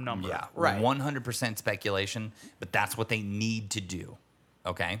confirmed number. Yeah, Right. 100% speculation, but that's what they need to do.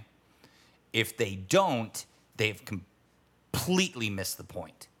 Okay, if they don't, they've completely missed the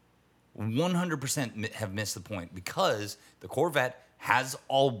point. 100% have missed the point because the Corvette has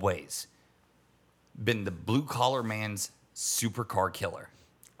always been the blue collar man's supercar killer.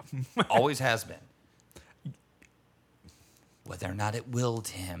 Always has been. Whether or not it willed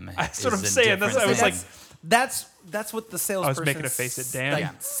him. That's what I'm saying. I was like, that's what the salesperson making a face at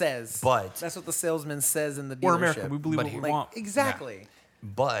Dan. says. But that's what the salesman says in the dealership. we're American. We believe what we want. Exactly. Yeah.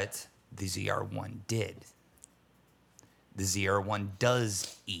 But the ZR1 did. The ZR1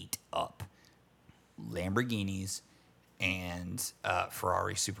 does eat up Lamborghinis and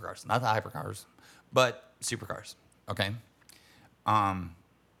Ferrari supercars. Not the hypercars, but supercars. Okay?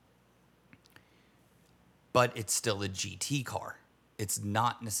 But it's still a GT car. It's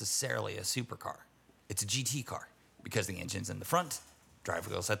not necessarily a supercar. It's a GT car because the engine's in the front, drive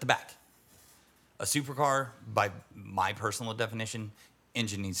wheels at the back. A supercar, by my personal definition,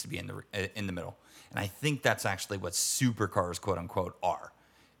 engine needs to be in the middle. And I think that's actually what supercars, quote unquote, are,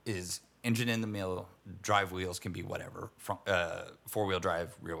 is engine in the middle, drive wheels can be whatever, four-wheel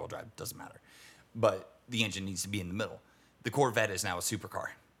drive, rear-wheel drive, doesn't matter. But the engine needs to be in the middle. The Corvette is now a supercar.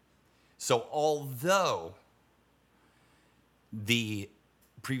 So although the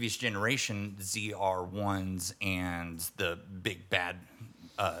previous generation ZR1s and the big bad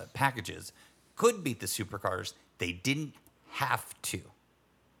packages could beat the supercars, they didn't have to.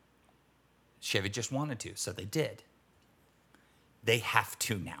 Chevy just wanted to, so they did. They have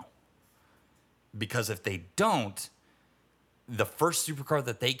to now. Because if they don't, the first supercar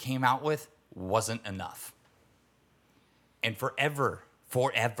that they came out with wasn't enough. And forever,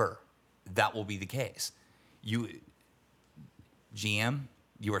 that will be the case. GM,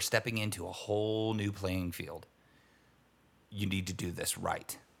 you are stepping into a whole new playing field. You need to do this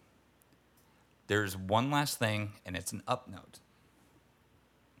right. There's one last thing, and it's an up note.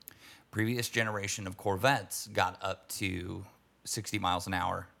 Previous generation of Corvettes got up to 60 miles an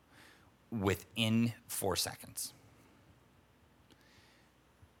hour within 4 seconds.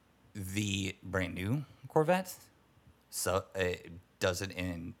 The brand new Corvette does it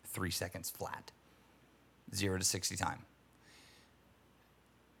in 3 seconds flat. 0 to 60 time.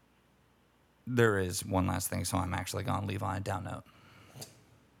 There is one last thing, so I'm actually going to leave on a down note.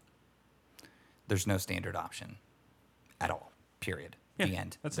 There's no standard option at all, period. Yeah, the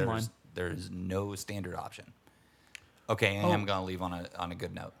end. That's in line. There's no standard option. Okay, I am going to leave on a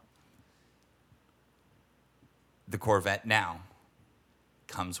good note. The Corvette now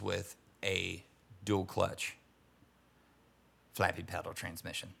comes with a dual clutch flappy paddle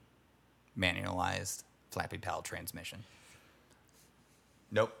transmission. Manualized flappy paddle transmission.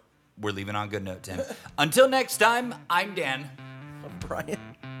 Nope. We're leaving on a good note, Tim. Until next time, I'm Dan. I'm Brian.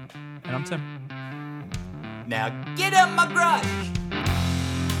 And I'm Tim. Now get in my garage.